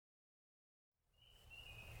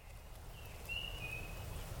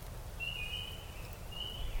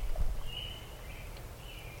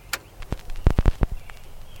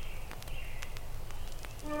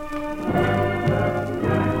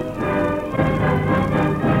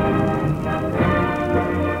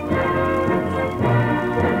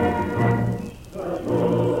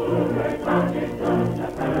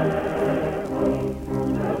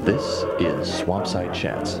Offside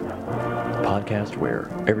Chats, the podcast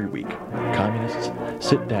where every week communists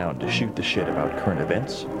sit down to shoot the shit about current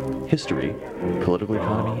events, history, political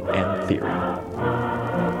economy, and theory.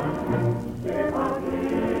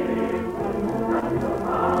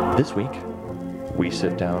 This week, we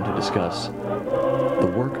sit down to discuss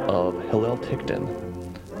the work of Hillel Ticktin,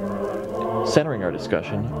 centering our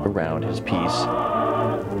discussion around his piece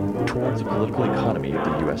Towards the Political Economy of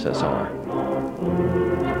the USSR.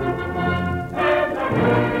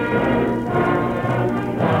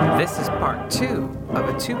 This is part 2 of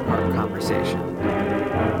a 2-part conversation.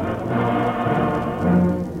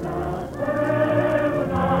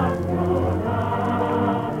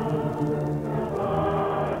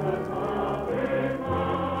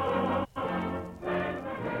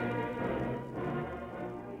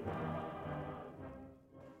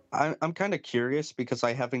 I'm kind of curious because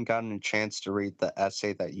I haven't gotten a chance to read the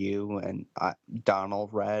essay that you and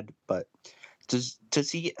Donald read, but does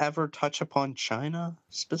he ever touch upon China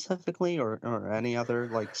specifically or any other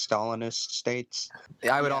like Stalinist states?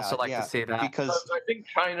 I would also like to see that. Because I think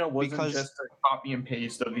China wasn't just a copy and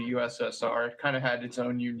paste of the USSR. It kind of had its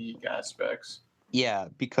own unique aspects. Yeah,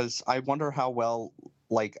 because I wonder how well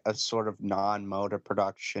like a sort of non-motor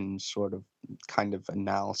production sort of kind of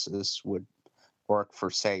analysis would work for,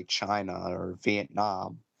 say, China or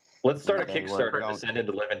Vietnam. Let's start a Kickstarter to send him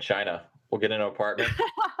to live in China. We'll get an apartment.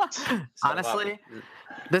 Honestly,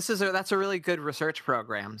 that's a really good research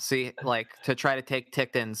program. See, like to try to take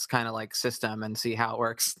Ticktin's kind of like system and see how it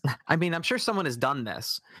works. I mean, I'm sure someone has done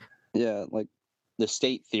this. Yeah, like the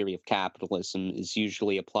state theory of capitalism is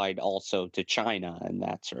usually applied also to China and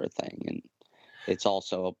that sort of thing. And it's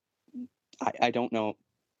also, I don't know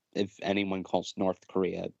if anyone calls North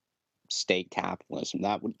Korea state capitalism.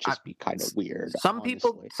 That would just be kind of weird. Some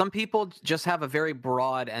people just have a very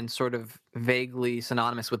broad and sort of vaguely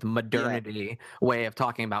synonymous with modernity way of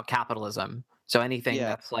talking about capitalism. So anything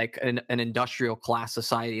that's like an industrial class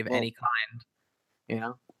society of any kind, you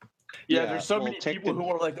know? Yeah, there's so many people who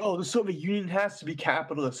are like, oh, the Soviet Union has to be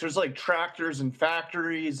capitalist. There's like tractors and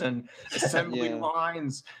factories and assembly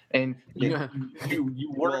lines, and you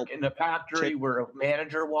work in a factory where a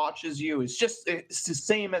manager watches you. It's the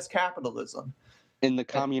same as capitalism. In the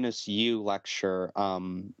Communist U lecture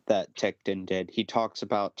that Ticktin did, he talks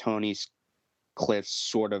about Tony Cliff's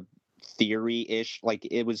sort of theory-ish, like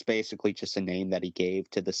it was basically just a name that he gave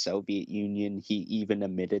to the Soviet Union. He even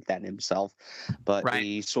admitted that himself, but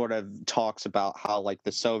he sort of talks about how like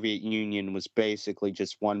the Soviet Union was basically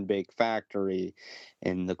just one big factory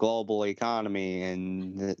in the global economy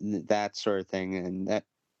and that sort of thing, and that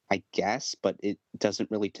I guess, but it doesn't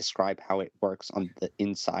really describe how it works on the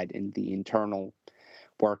inside in the internal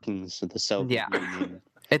workings of the Soviet Union.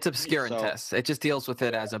 It's obscurantist. It just deals with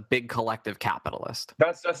it as a big collective capitalist.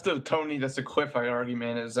 That's the Cliffite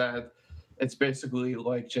argument, is that it's basically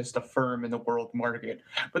like just a firm in the world market.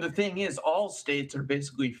 But the thing is, all states are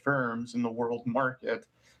basically firms in the world market.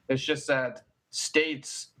 It's just that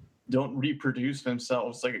states don't reproduce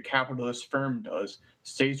themselves like a capitalist firm does.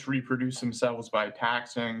 States reproduce themselves by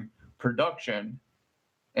taxing production.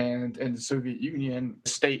 And in the Soviet Union, the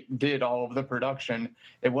state did all of the production.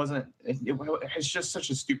 It's just such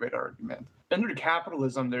a stupid argument. Under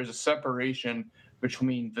capitalism, there's a separation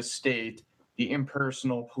between the state, the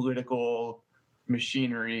impersonal political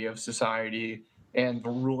machinery of society, and the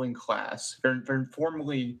ruling class. They're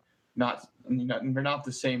formally not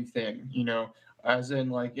the same thing, as in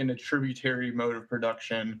like in a tributary mode of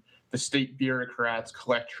production, the state bureaucrats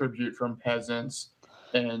collect tribute from peasants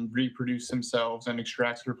and reproduce themselves and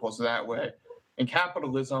extract surplus that way. In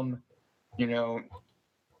capitalism,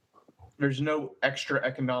 there's no extra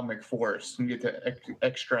economic force to get to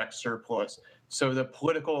extract surplus. So the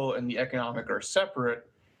political and the economic are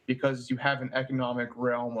separate because you have an economic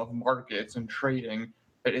realm of markets and trading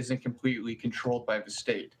that isn't completely controlled by the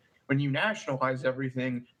state. When you nationalize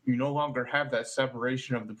everything, you no longer have that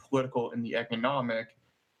separation of the political and the economic,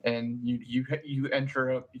 and you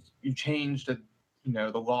change the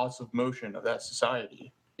laws of motion of that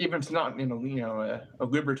society. Even if it's not in a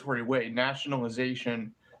liberatory way,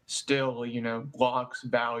 nationalization still, blocks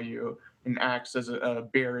value and acts as a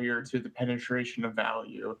barrier to the penetration of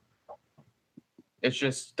value. It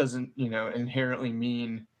just doesn't, inherently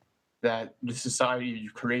mean that the society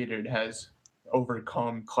you've created has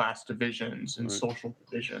overcome class divisions and social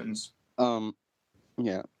divisions.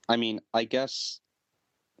 Yeah, I mean, I guess,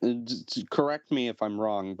 correct me if I'm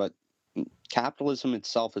wrong, but capitalism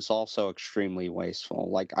itself is also extremely wasteful.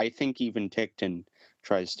 Like, I think even Ticktin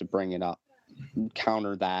tries to bring it up,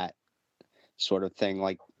 counter that sort of thing,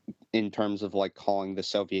 like in terms of like calling the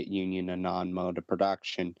Soviet Union a non-mode of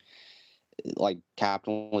production. like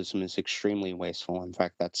capitalism is extremely wasteful. In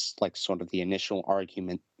fact, that's like sort of the initial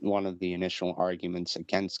argument, one of the initial arguments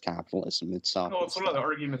against capitalism itself. Well, it's one of the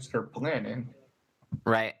arguments for planning.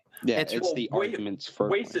 Right. Yeah, it's the arguments for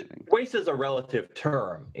planning. Waste is a relative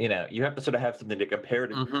term. You have to sort of have something to compare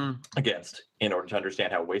it against in order to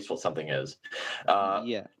understand how wasteful something is.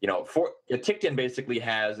 Tikhtin basically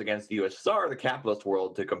has against the USSR, the capitalist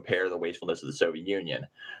world, to compare the wastefulness of the Soviet Union.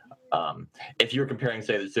 If you're comparing,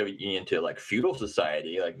 say, the Soviet Union to like feudal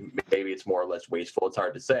society, like maybe it's more or less wasteful. It's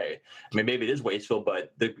hard to say. I mean, maybe it is wasteful,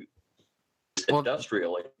 but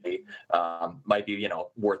industrially might be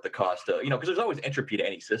worth the cost of because there's always entropy to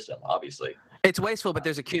any system. Obviously, it's wasteful, but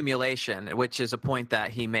there's accumulation, which is a point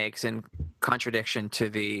that he makes in contradiction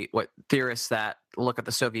to what theorists that look at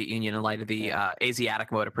the Soviet Union in light of the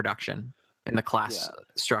Asiatic mode of production in the class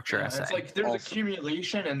structure essay. It's like there's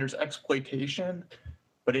accumulation and there's exploitation,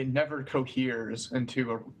 but it never coheres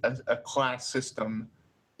into a class system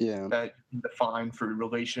that you define for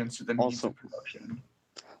relations to the means of production.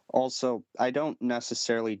 Also, I don't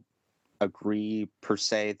necessarily agree per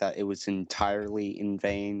se that it was entirely in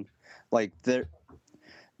vain. Like the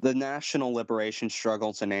national liberation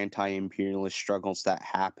struggles and anti-imperialist struggles that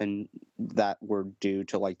happened that were due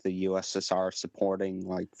to like the USSR supporting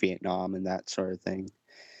like Vietnam and that sort of thing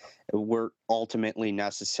were ultimately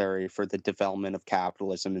necessary for the development of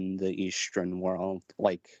capitalism in the Eastern world.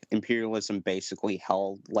 Like imperialism basically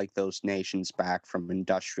held like those nations back from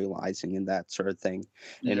industrializing and that sort of thing.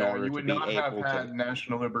 In order you would to not be have able had to,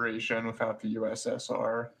 national liberation without the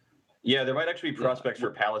USSR. Yeah, there might actually be prospects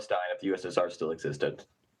for Palestine if the USSR still existed.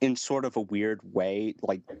 in sort of a weird way,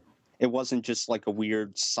 like it wasn't just like a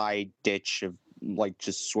weird side ditch of like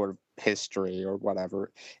just sort of history or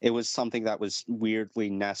whatever. It was something that was weirdly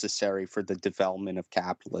necessary for the development of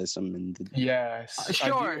capitalism and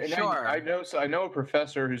Sure. I know a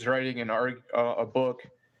professor who's writing a book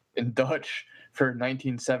in Dutch for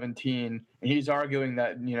 1917, and he's arguing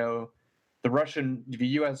that the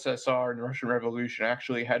USSR and the Russian Revolution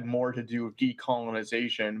actually had more to do with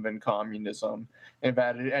decolonization than communism, and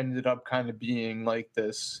that it ended up kind of being like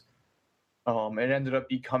this. It ended up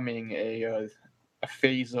becoming a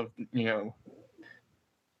phase of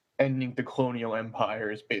ending the colonial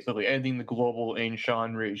empires, basically ending the global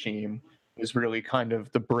Ancien regime is really kind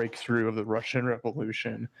of the breakthrough of the Russian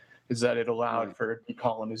Revolution, is that it allowed for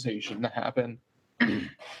decolonization to happen.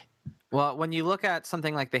 Well, when you look at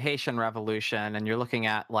something like the Haitian Revolution and you're looking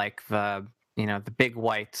at like the big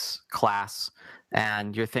whites class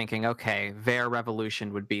and you're thinking, okay, their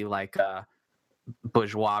revolution would be like a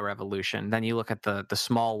bourgeois revolution. Then you look at the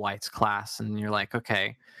small whites class and you're like,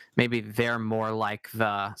 okay, maybe they're more like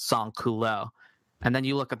the sans-culottes. And then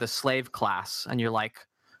you look at the slave class and you're like,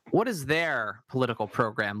 what is their political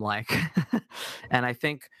program like? And I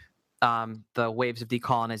think the waves of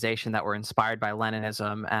decolonization that were inspired by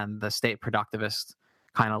Leninism and the state productivist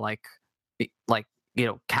kind of like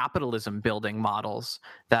capitalism building models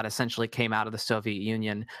that essentially came out of the Soviet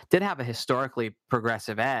Union did have a historically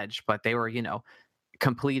progressive edge, but they were,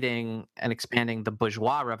 completing and expanding the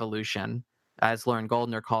bourgeois revolution, as Lauren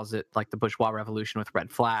Goldner calls it, like the bourgeois revolution with red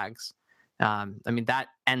flags. That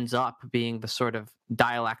ends up being the sort of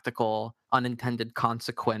dialectical, unintended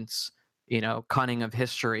consequence, cunning of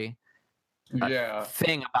history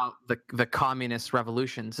thing about the communist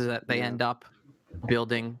revolutions is that they end up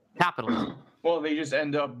building capitalism. Well, they just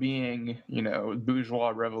end up being,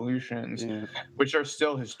 bourgeois revolutions, which are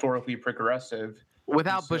still historically progressive.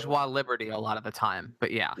 Without bourgeois liberty a lot of the time,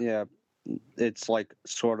 but yeah. Yeah, it's like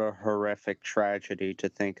sort of horrific tragedy to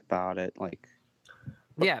think about it. Like,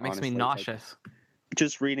 yeah, it makes me nauseous. Like,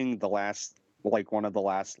 just reading one of the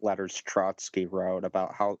last letters Trotsky wrote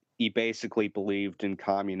about how he basically believed in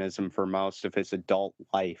communism for most of his adult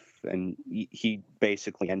life, and he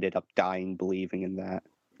basically ended up dying believing in that.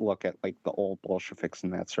 Look at like the old Bolsheviks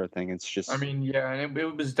and that sort of thing. It's just, and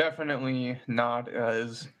it was definitely not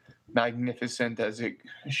as magnificent as it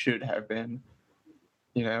should have been.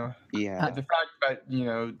 The fact that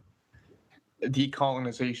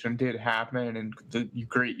decolonization did happen and the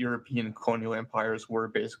great European colonial empires were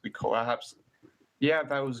basically collapsed. Yeah,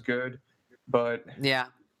 that was good, but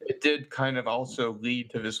it did kind of also lead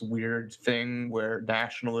to this weird thing where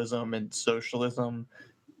nationalism and socialism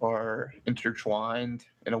are intertwined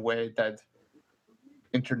in a way that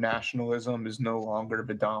internationalism is no longer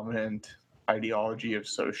the dominant ideology of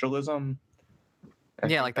socialism.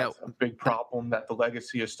 Like that's a big problem that the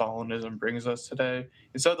legacy of Stalinism brings us today.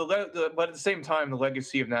 And so, but at the same time, the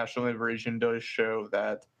legacy of national liberation does show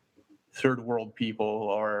that third world people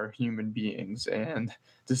are human beings and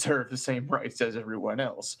deserve the same rights as everyone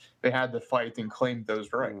else. They had to fight and claim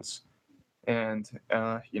those rights. And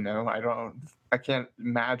I can't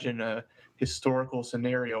imagine a historical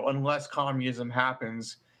scenario unless communism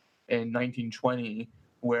happens in 1920,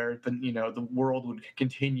 where the world would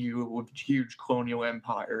continue with huge colonial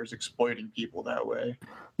empires exploiting people that way.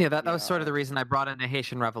 Yeah, that was sort of the reason I brought in the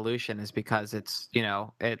Haitian Revolution, is because it's,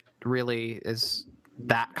 it really is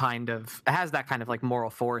it has that kind of like moral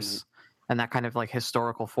force and that kind of like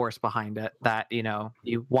historical force behind it, that,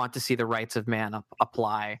 you want to see the rights of man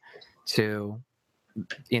apply to,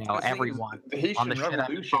 everyone. The Haitian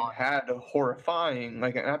Revolution had a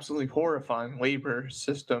an absolutely horrifying labor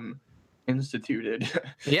system instituted.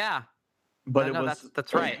 Yeah. But it was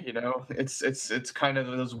that's right. It's kind of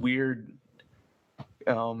those weird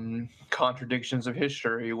contradictions of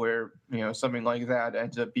history where something like that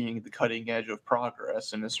ends up being the cutting edge of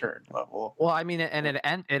progress in a certain level. Well, I mean, and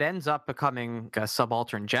it ends up becoming a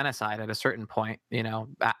subaltern genocide at a certain point.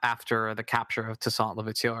 After the capture of Toussaint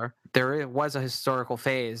Louverture, there was a historical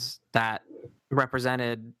phase that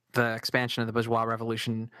represented the expansion of the bourgeois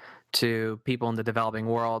revolution to people in the developing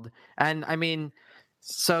world. And I mean,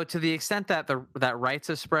 so to the extent that that rights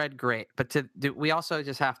have spread, great. But we also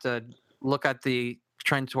just have to look at the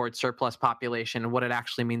trend towards surplus population and what it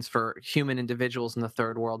actually means for human individuals in the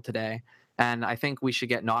third world today. And I think we should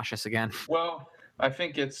get nauseous again. Well, I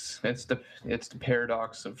think it's the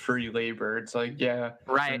paradox of free labor. It's like, yeah,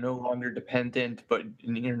 right, you're no longer dependent, but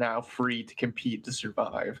you're now free to compete to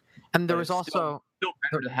survive. And there was also still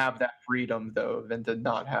better to have that freedom, though, than to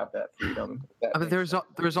not have that freedom. But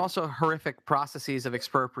there's also horrific processes of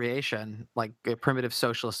expropriation, like primitive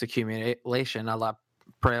socialist accumulation, a la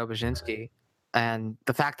Preobrazhensky, and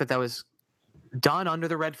the fact that was done under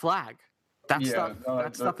the red flag.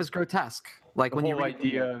 That stuff is grotesque. Like the whole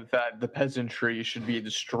idea that the peasantry should be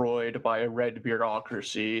destroyed by a red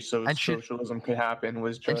bureaucracy so socialism could happen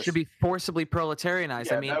was just... It should be forcibly proletarianized.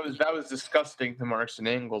 Yeah, I mean, that was disgusting to Marx and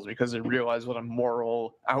Engels, because they realized what a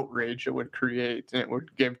moral outrage it would create, and it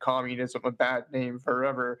would give communism a bad name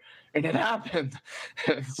forever. And it happened.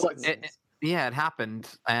 It happened.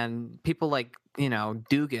 And people like,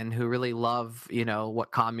 Dugin, who really love,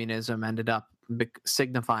 what communism ended up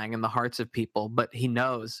signifying in the hearts of people, but he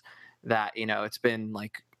knows that, it's been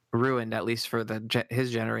like ruined, at least for his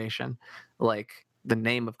generation, like the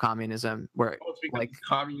name of communism, where like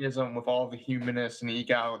communism with all the humanist and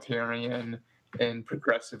egalitarian and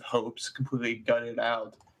progressive hopes completely gutted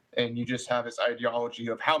out. And you just have this ideology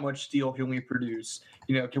of how much steel can we produce?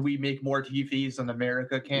 Can we make more TVs than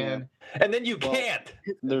America can? Yeah. And then you can't.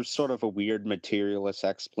 There's sort of a weird materialist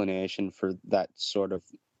explanation for that sort of,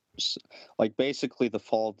 like, basically the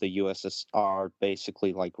fall of the USSR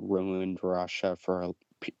basically like ruined Russia for a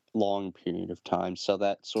long period of time. So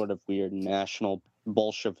that sort of weird national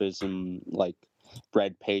Bolshevism, like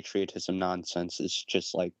bred patriotism nonsense is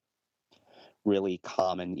just like really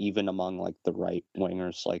common, even among like the right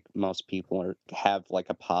wingers. Like most people have like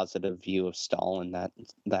a positive view of Stalin,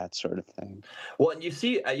 that sort of thing. Well, and you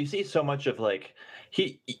see so much of like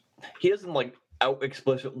he doesn't like out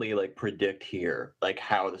explicitly like predict here like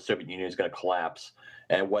how the Soviet Union is going to collapse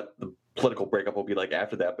and what the political breakup will be like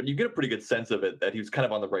after that, but you get a pretty good sense of it, that he was kind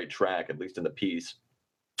of on the right track, at least in the piece.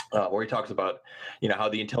 Where he talks about, how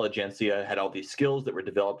the intelligentsia had all these skills that were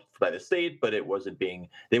developed by the state, but they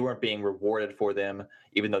weren't being rewarded for them,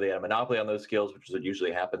 even though they had a monopoly on those skills, which is what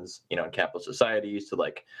usually happens, in capitalist societies to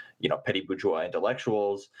like, petty bourgeois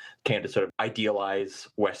intellectuals came to sort of idealize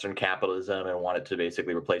Western capitalism and wanted to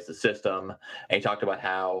basically replace the system. And he talked about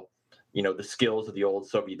how, the skills of the old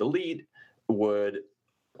Soviet elite would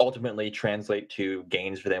ultimately translate to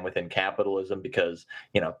gains for them within capitalism, because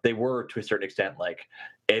they were to a certain extent like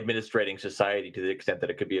administrating society to the extent that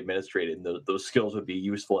it could be administrated, and those skills would be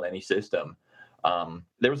useful in any system.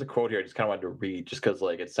 There was a quote here I just kind of wanted to read just because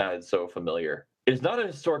like it sounded so familiar. It is not a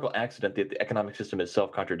historical accident that the economic system is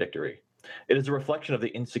self-contradictory. It is a reflection of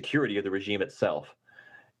the insecurity of the regime itself.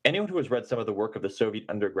 Anyone who has read some of the work of the Soviet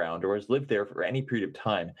underground or has lived there for any period of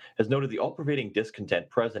time has noted the all-pervading discontent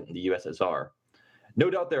present in the USSR. No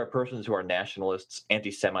doubt there are persons who are nationalists,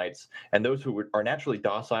 anti-Semites, and those who are naturally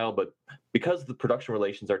docile, but because the production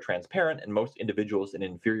relations are transparent and most individuals in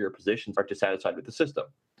inferior positions are dissatisfied with the system.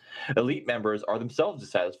 Elite members are themselves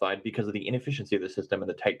dissatisfied because of the inefficiency of the system and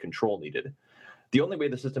the tight control needed. The only way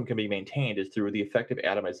the system can be maintained is through the effective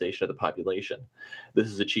atomization of the population. This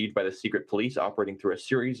is achieved by the secret police operating through a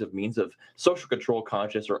series of means of social control,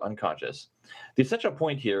 conscious or unconscious. The essential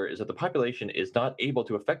point here is that the population is not able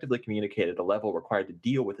to effectively communicate at a level required to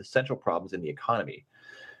deal with essential problems in the economy.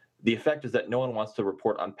 the effect is that no one wants to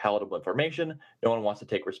report unpalatable information. No one wants to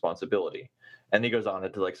take responsibility. And he goes on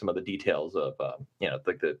into like some of the details of,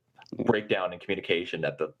 like the breakdown in communication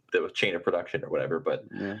at the chain of production or whatever. But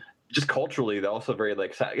just culturally, they're also very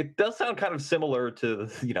like, it does sound kind of similar to,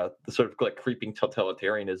 the sort of like creeping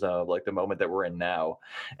totalitarianism of like the moment that we're in now,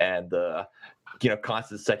 and the,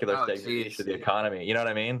 constant secular stagnation of the economy. You know what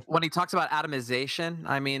I mean? When he talks about atomization,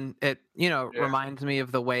 I mean, it, reminds me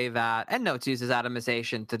of the way that EndNotes uses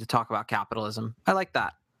atomization to talk about capitalism. I like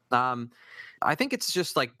that. I think it's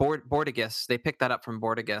just like Bordagus. They picked that up from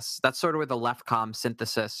Bordagus. That's sort of where the leftcom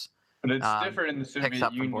synthesis. But it's different in the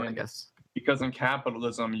Soviet Union because in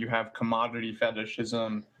capitalism you have commodity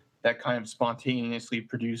fetishism that kind of spontaneously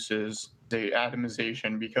produces the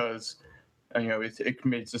atomization because it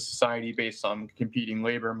creates a society based on competing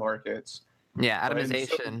labor markets. Yeah,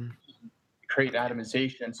 atomization. So create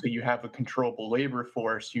atomization so you have a controllable labor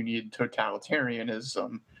force. You need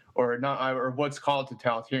totalitarianism, or what's called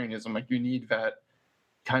totalitarianism. Like you need that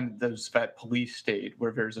police state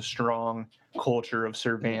where there's a strong culture of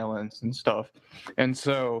surveillance and stuff. And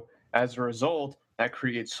so as a result, that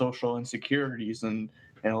creates social insecurities and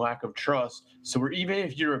a lack of trust. So even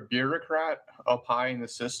if you're a bureaucrat up high in the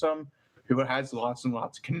system who has lots and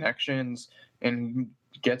lots of connections and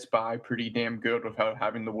gets by pretty damn good without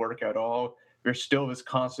having to work at all, there's still this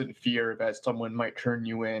constant fear that someone might turn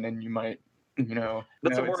you in and you might,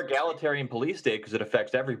 That's a more egalitarian police state because it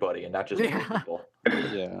affects everybody and not just people.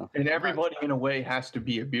 Yeah. And everybody in a way has to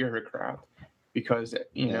be a bureaucrat because,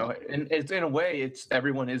 and it's in a way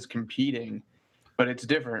everyone is competing, but it's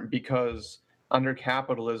different because under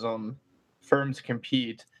capitalism, firms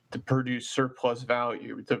compete to produce surplus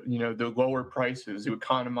value, the lower prices, to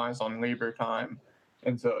economize on labor time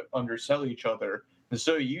and to undersell each other. The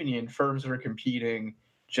Soviet Union, firms are competing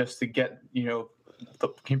just to get,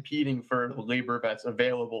 competing for the labor that's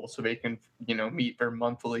available so they can, meet their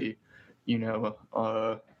monthly,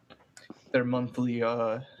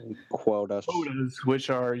 quotas, which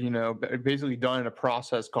are, basically done in a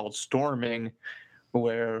process called storming,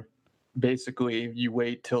 where basically you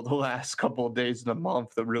wait till the last couple of days of the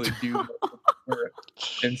month to really do work.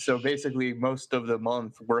 And so basically most of the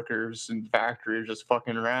month workers in the factory are just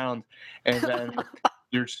fucking around, and then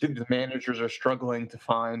the managers are struggling to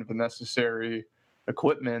find the necessary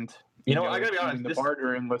equipment. I gotta be honest, the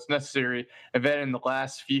barter and what's necessary, and then in the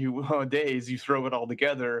last few days you throw it all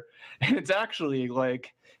together, and it's actually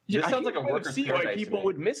like this sounds like a worker's see why people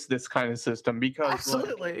would miss this kind of system because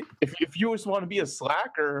absolutely, if you just want to be a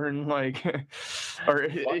slacker and and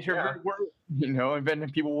then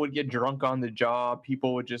people would get drunk on the job,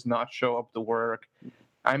 people would just not show up to work.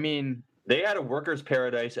 I mean, they had a worker's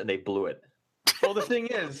paradise and they blew it. Well, the thing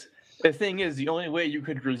is, the only way you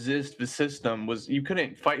could resist the system was you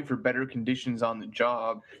couldn't fight for better conditions on the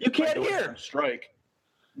job. You can't hear strike,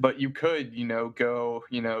 but you could, go,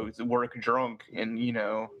 work drunk and,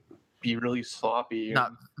 be really sloppy. No,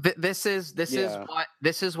 this is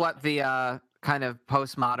what the kind of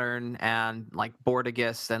postmodern and like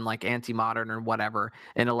Bordagus and like anti-modern or whatever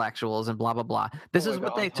intellectuals and blah blah blah. This is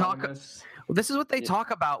what they talk. This is what they talk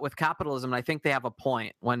about with capitalism, and I think they have a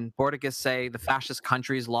point. When Bordagus say the fascist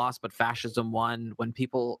countries lost, but fascism won, when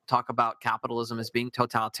people talk about capitalism as being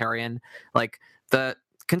totalitarian, like the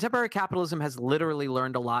contemporary capitalism has literally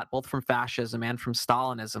learned a lot, both from fascism and from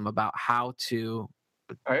Stalinism, about how to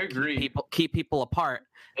I agree. Keep people apart.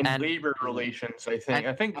 And labor relations, I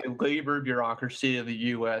think the labor bureaucracy of the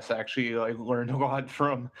U.S. actually learned a lot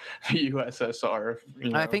from the USSR.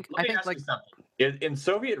 I think in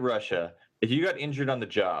Soviet Russia, if you got injured on the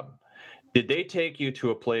job, did they take you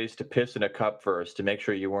to a place to piss in a cup first to make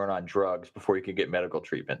sure you weren't on drugs before you could get medical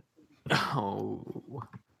treatment? Oh.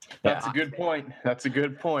 That's a good point.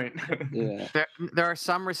 Yeah. There are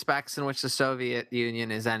some respects in which the Soviet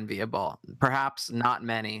Union is enviable. Perhaps not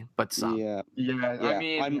many, but some. Yeah. I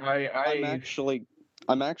mean,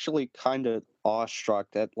 I'm actually kind of awestruck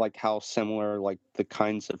at how similar the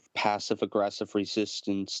kinds of passive aggressive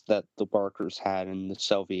resistance that the workers had in the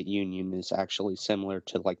Soviet Union is actually similar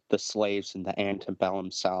to the slaves in the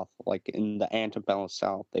antebellum South. In the antebellum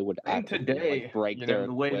South, they would today break their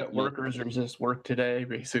the way that workers resist work today,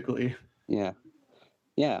 basically. Yeah.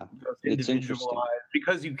 It's interesting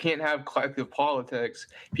because you can't have collective politics.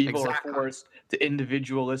 People are forced to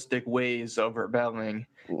individualistic ways of rebelling,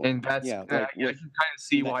 and that's you can kind of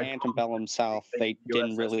see why antebellum South they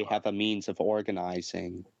didn't really have a means of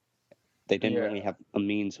organizing.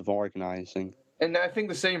 And I think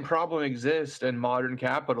the same problem exists in modern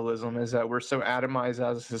capitalism is that we're so atomized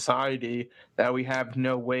as a society that we have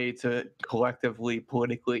no way to collectively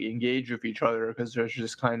politically engage with each other because there's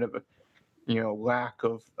just kind of lack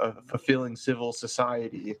of a fulfilling civil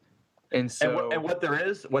society. And so and what there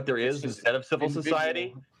is instead of civil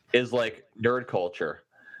society is like nerd culture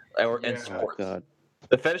and Yeah. Oh sports. God.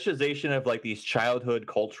 The fetishization of like these childhood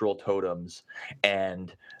cultural totems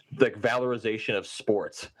and like valorization of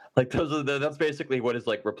sports. Like that's basically what is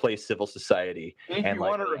like replaced civil society. If and you like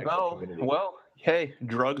want to the actual rebel, community. well, hey,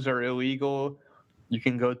 drugs are illegal. You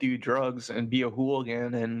can go do drugs and be a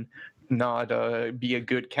hooligan and not be a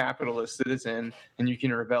good capitalist citizen, and you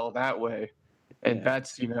can rebel that way. And Yeah.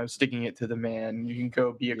 that's sticking it to the man. You can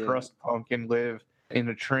go be a Yeah. crust punk and live in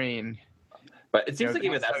a train. But it seems like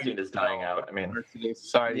even that's that how scene you is dying rebel out. I mean, in today's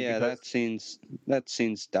society. Yeah, because that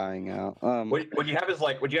scene's dying out. what you have is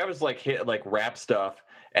like hit like rap stuff,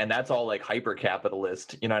 and that's all like hyper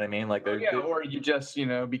capitalist. You know what I mean? Like, or you just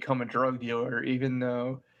become a drug dealer,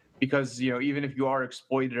 because even if you are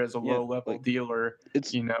exploited as a Yeah, low level like, dealer,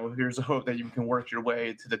 it's there's a hope that you can work your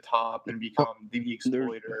way to the top and become the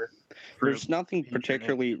exploiter. there's nothing patronage.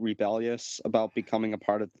 particularly rebellious about becoming a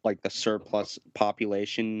part of like the surplus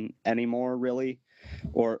population anymore, really,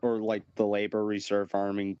 or like the labor reserve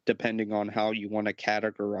army, depending on how you want to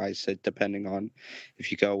categorize it, depending on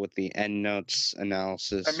if you go with the end notes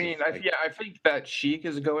analysis. I mean, I think that chic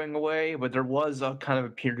is going away, but there was a kind of a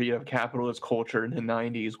period of capitalist culture in the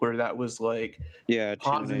 '90s where that was like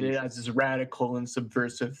posited as this radical and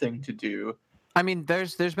subversive thing to do. I mean,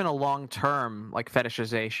 there's been a long-term like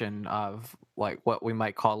fetishization of like what we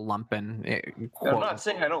might call lumpen. I'm not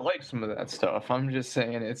saying I don't like some of that stuff. I'm just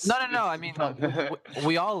saying it's No. I mean,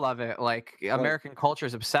 we all love it. Like American culture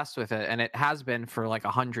is obsessed with it, and it has been for like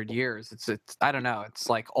 100 years. It's I don't know. It's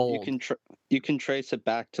like old. You can trace it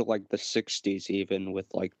back to like the '60s, even with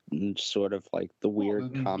like sort of like the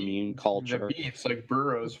weird commune culture. The beats, like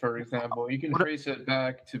Burroughs, for example, you can trace it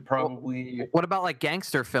back to probably. What about like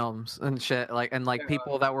gangster films and shit? Like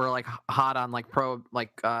people that were like hot on like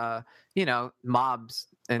mobs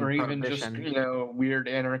and or even just weird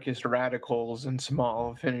anarchist radicals and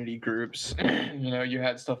small affinity groups. You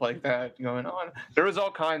had stuff like that going on. There was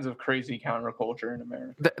all kinds of crazy counterculture in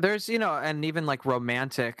America. There's and even like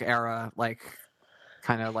romantic era, like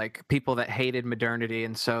kind of like people that hated modernity,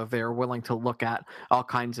 and so they're willing to look at all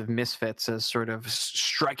kinds of misfits as sort of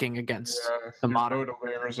striking against the modern.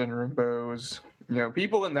 Baudelaire's and Rimbaud's,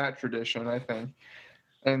 people in that tradition, I think.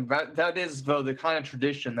 And that is, though, the kind of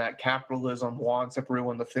tradition that capitalism wants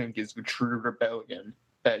everyone to think is the true rebellion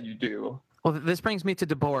that you do. Well, this brings me to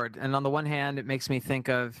Debord, and on the one hand, it makes me think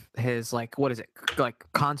of his like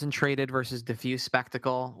concentrated versus diffuse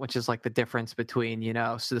spectacle, which is like the difference between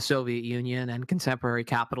so the Soviet Union and contemporary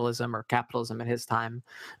capitalism, or capitalism at his time.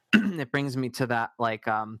 It brings me to that like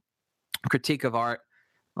critique of art,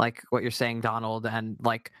 like what you're saying, Donald, and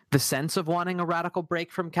like the sense of wanting a radical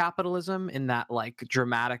break from capitalism in that like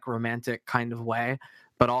dramatic, romantic kind of way,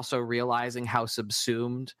 but also realizing how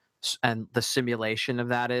subsumed and the simulation of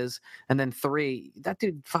that is. And then 3, that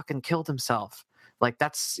dude fucking killed himself. Like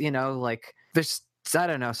that's like there's I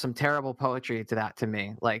don't know, some terrible poetry to that to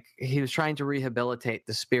me. Like he was trying to rehabilitate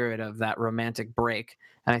the spirit of that romantic break,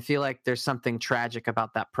 and I feel like there's something tragic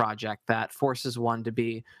about that project that forces one to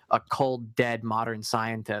be a cold, dead modern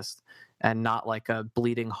scientist and not like a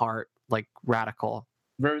bleeding heart like radical.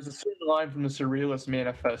 There's a certain line from the Surrealist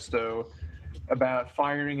Manifesto about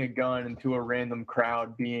firing a gun into a random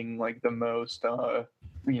crowd being like the most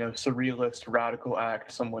surrealist radical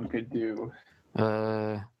act someone could do.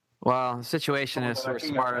 Well, the situation is sort of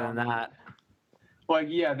smarter than that. Like,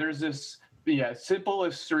 there's this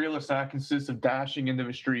simplest surrealist act consists of dashing into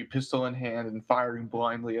the street, pistol in hand, and firing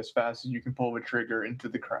blindly as fast as you can pull the trigger into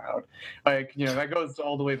the crowd. Like, that goes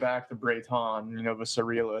all the way back to Breton, the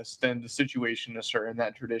surrealist, and the Situationists are in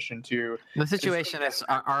that tradition too. The Situationists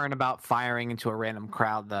aren't about firing into a random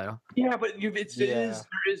crowd, though. Yeah, but there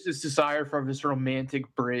is this desire for this romantic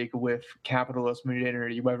break with capitalist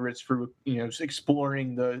modernity, whether it's through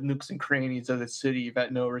exploring the nooks and crannies of the city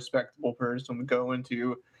that no respectable person would go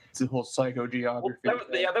into. It's the whole psychogeography.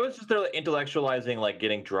 That was just their intellectualizing, like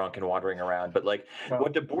getting drunk and wandering around. But like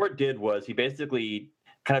what Debord did was he basically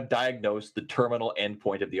kind of diagnosed the terminal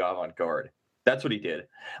endpoint of the avant-garde. That's what he did.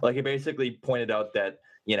 Like he basically pointed out that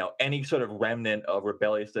any sort of remnant of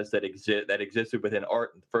rebelliousness that existed within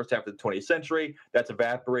art in the first half of the 20th century, that's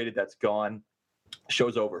evaporated, that's gone.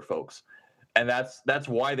 Show's over, folks. And that's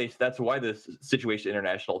why this Situation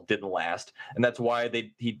International didn't last, and that's why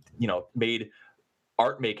he made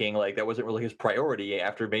art making like that wasn't really his priority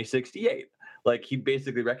after May 68. like he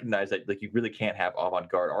basically recognized that like you really can't have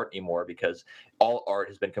avant-garde art anymore because all art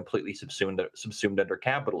has been completely subsumed under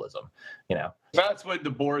capitalism. That's what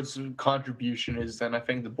Debord's contribution is. Then I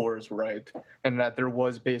think Debord is right, and that there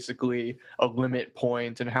was basically a limit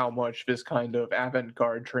point in how much this kind of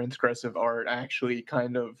avant-garde transgressive art actually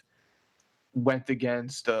kind of went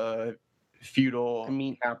against feudal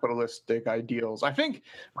capitalistic ideals. I think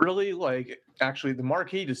really like actually the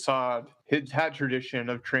Marquis de Sade, his had tradition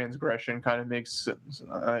of transgression kind of makes sense.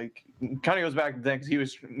 Like kind of goes back to then because he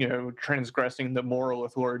was transgressing the moral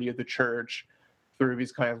authority of the church through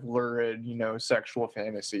these kind of lurid sexual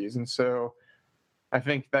fantasies. And so I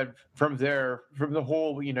think that from the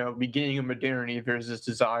whole beginning of modernity, there's this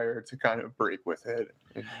desire to kind of break with it.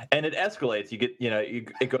 And it escalates. You get,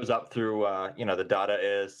 it goes up through, the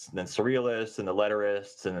Dadaists, and then Surrealists, and the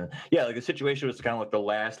Letterists, and like the situation was kind of like the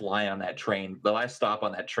last line on that train, the last stop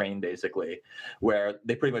on that train, basically, where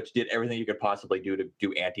they pretty much did everything you could possibly do to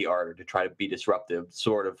do anti-art or to try to be disruptive,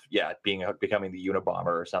 sort of, becoming the Unabomber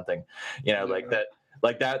or something, like that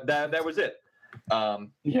was it. The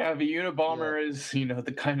Unabomber is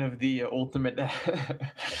the kind of the ultimate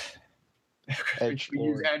use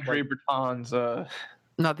Andre Breton's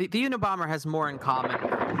no, the Unabomber has more in common.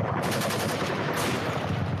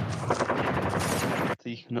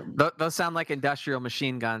 Those sound like industrial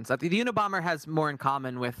machine guns. The Unabomber has more in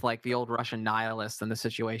common with like the old Russian nihilists than the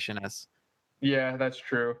Situationists. Yeah, that's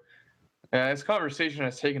true. This conversation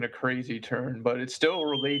has taken a crazy turn, but it's still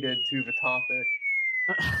related to the topic.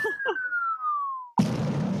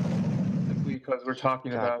 Because we're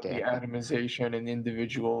talking about the atomization and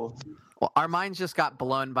individual. Well, our minds just got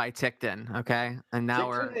blown by Ticktin, okay? And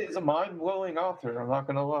now Ticktin is a mind-blowing author, I'm not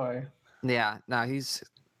going to lie. Yeah, no, he's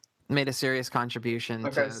made a serious contribution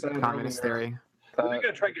to communist theory. Are we going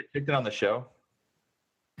to try to get Ticktin on the show?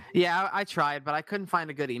 Yeah, I tried, but I couldn't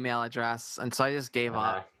find a good email address, and so I just gave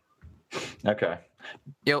up. Okay.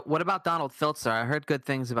 Yo, what about Donald Filzer? I heard good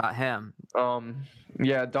things about him. Donald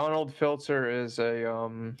Filzer is I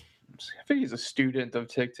think he's a student of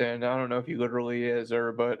Ticktin. I don't know if he literally is,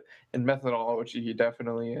 but in methodology he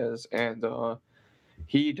definitely is. And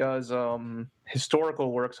he does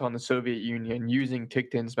historical works on the Soviet Union using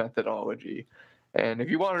Ticktin's methodology. And if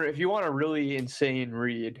you want a really insane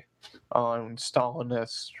read on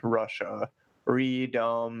Stalinist Russia, read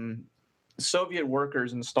Soviet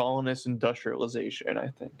Workers and Stalinist Industrialization. I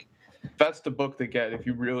think that's the book to get if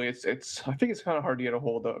you really. It's I think it's kind of hard to get a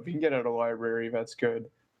hold of. If you can get it at a library, that's good.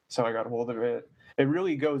 So I got a hold of it. It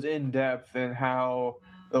really goes in depth in how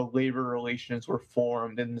the labor relations were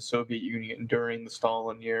formed in the Soviet Union during the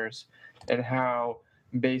Stalin years, and how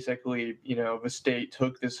basically, the state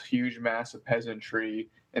took this huge mass of peasantry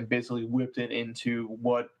and basically whipped it into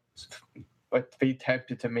what they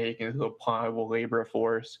attempted to make into a pliable labor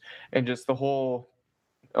force, and just the whole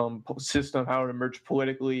system, how it emerged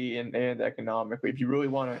politically and economically. If you really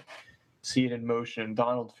want to see it in motion,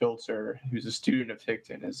 Donald Filzer, who's a student of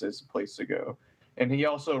Ticktin, is a place to go. And he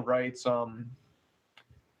also writes on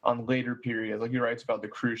later periods, like he writes about the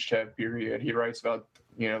Khrushchev period. He writes about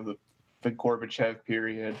the Gorbachev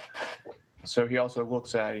period. So he also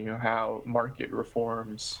looks at how market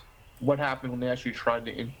reforms, what happened when they actually tried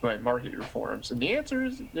to implement market reforms, and the answer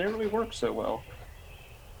is they didn't really work so well.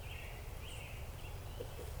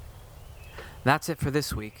 That's it for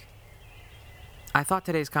this week. I thought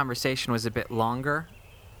today's conversation was a bit longer,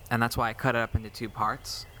 and that's why I cut it up into 2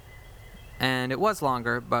 parts. And it was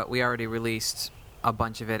longer, but we already released a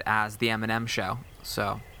bunch of it as the M&M show,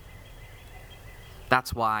 so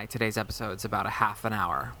that's why today's episode is about a half an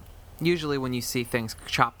hour. Usually when you see things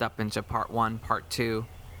chopped up into part 1, part 2,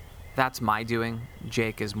 that's my doing.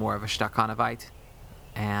 Jake is more of a Stakhanovite.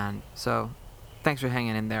 And so, thanks for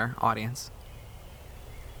hanging in there, audience.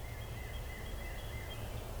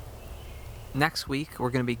 Next week, we're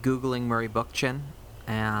going to be Googling Murray Bookchin,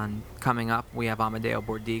 and coming up, we have Amadeo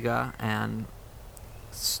Bordiga and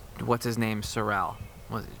what's his name, Sorel.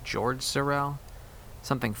 Was it George Sorel?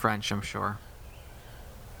 Something French, I'm sure.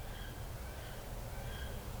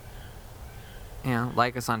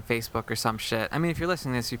 Like us on Facebook or some shit. I mean, if you're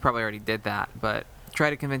listening to this, you probably already did that, but try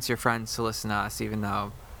to convince your friends to listen to us, even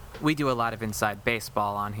though we do a lot of inside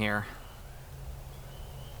baseball on here.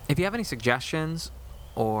 If you have any suggestions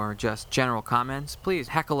or just general comments, please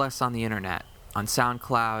heckle us on the internet, on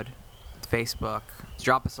SoundCloud, Facebook.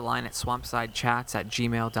 Drop us a line at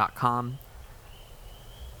swampsidechats@gmail.com.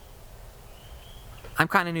 I'm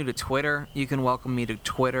kind of new to Twitter. You can welcome me to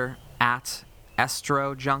Twitter at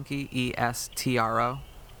EstroJunkie, ESTRO.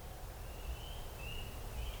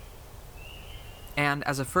 And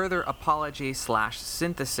as a further apology /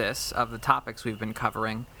 synthesis of the topics we've been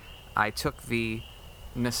covering, I took the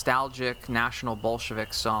nostalgic National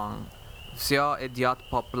Bolshevik song Vsyo idiot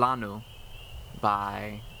po planu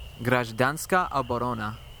by Grajdanska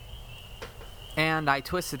Oborona, and I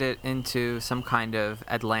twisted it into some kind of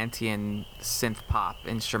Atlantean synth pop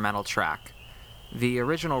instrumental track. The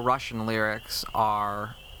original Russian lyrics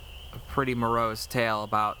are a pretty morose tale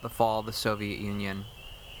about the fall of the Soviet Union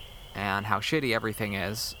and how shitty everything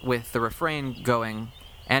is, with the refrain going,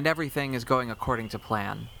 and everything is going according to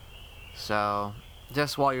plan. So,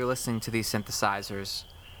 just while you're listening to these synthesizers,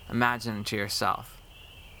 imagine to yourself,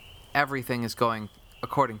 everything is going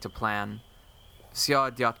according to plan. Vsyo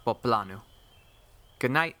idiot po planu.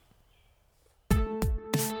 Good night.